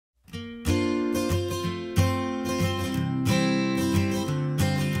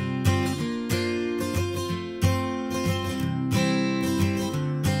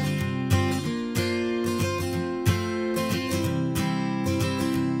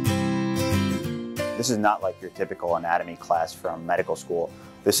This is not like your typical anatomy class from medical school.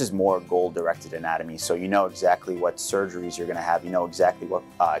 This is more goal-directed anatomy, so you know exactly what surgeries you're going to have, you know exactly what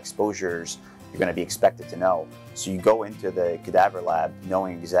exposures you're going to be expected to know. So you go into the cadaver lab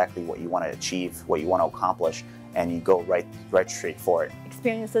knowing exactly what you want to achieve, what you want to accomplish, and you go right straight for it.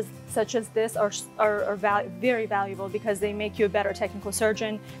 Experiences such as this are very valuable because they make you a better technical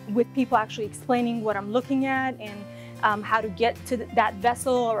surgeon, with people actually explaining what I'm looking at and how to get to that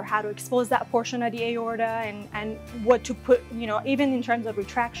vessel or how to expose that portion of the aorta, and what to put, you know, even in terms of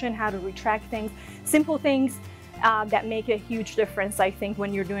retraction, how to retract things, simple things that make a huge difference, I think,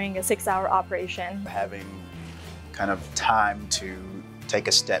 when you're doing a 6-hour operation. Having kind of time to take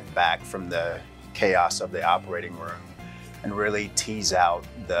a step back from the chaos of the operating room and really tease out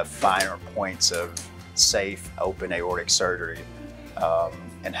the finer points of safe open aortic surgery,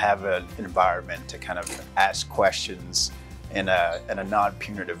 and have an environment to kind of ask questions in a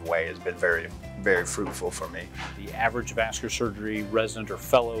non-punitive way has been very fruitful for me. The average vascular surgery resident or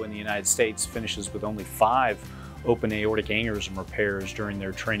fellow in the United States finishes with only 5 open aortic aneurysm repairs during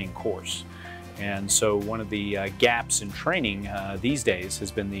their training course. And so one of the gaps in training these days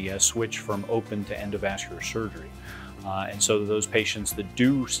has been the switch from open to endovascular surgery. And so those patients that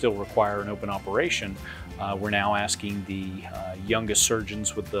do still require an open operation, we're now asking the youngest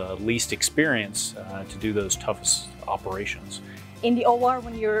surgeons with the least experience to do those toughest operations. In the OR,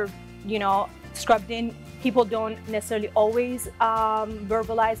 when you're, you know, scrubbed in, people don't necessarily always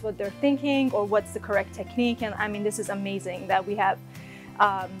verbalize what they're thinking or what's the correct technique. And I mean, this is amazing that we have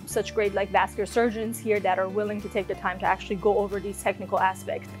such great vascular surgeons here that are willing to take the time to actually go over these technical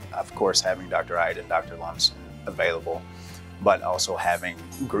aspects. Of course, having Dr. Ide and Dr. Lumsden available, but also having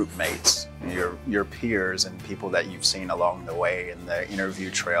group mates, your peers and people that you've seen along the way in the interview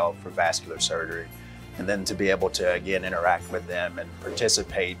trail for vascular surgery. And then to be able to, again, interact with them and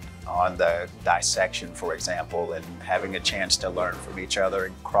participate on the dissection, for example, and having a chance to learn from each other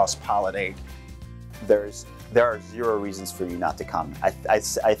and cross-pollinate. There are 0 reasons for you not to come. I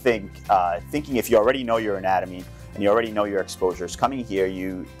think thinking if you already know your anatomy and you already know your exposures, coming here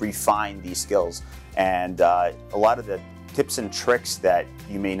you refine these skills, and a lot of the tips and tricks that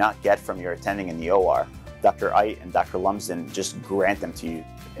you may not get from your attending in the OR, Dr. Ite and Dr. Lumsden just grant them to you.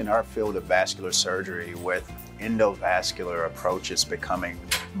 In our field of vascular surgery, with endovascular approaches becoming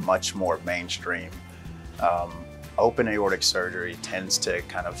much more mainstream, open aortic surgery tends to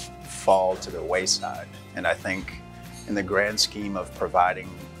kind of fall to the wayside. And I think in the grand scheme of providing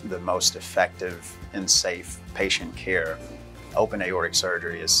the most effective and safe patient care, open aortic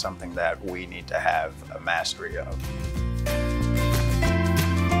surgery is something that we need to have a mastery of.